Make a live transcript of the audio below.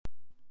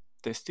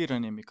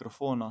Testiranje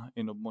mikrofona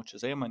in območje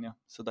zajemanja.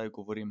 Sedaj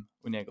govorim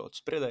v njega od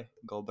spredaj,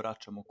 ga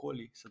obračam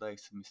okoli, sedaj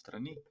sem iz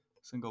strani,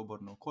 sem ga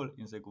obrnil okoli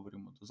in zdaj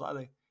govorim od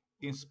zadaj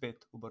in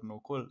spet obrnil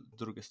okoli z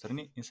druge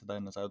strani in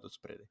sedaj nazaj od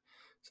spredaj.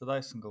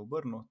 Sedaj sem ga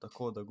obrnil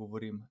tako, da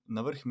govorim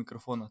na vrh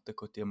mikrofona,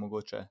 tako kot je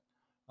mogoče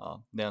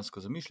dejansko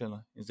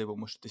zamišljeno, in zdaj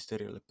bomo še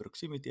testirali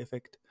proximity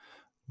efekt.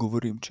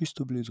 Govorim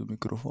čisto blizu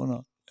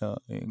mikrofona,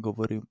 in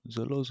govorim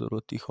zelo, zelo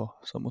tiho,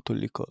 samo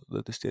toliko,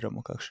 da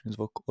testiramo, kakšen je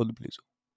zvok od blizu.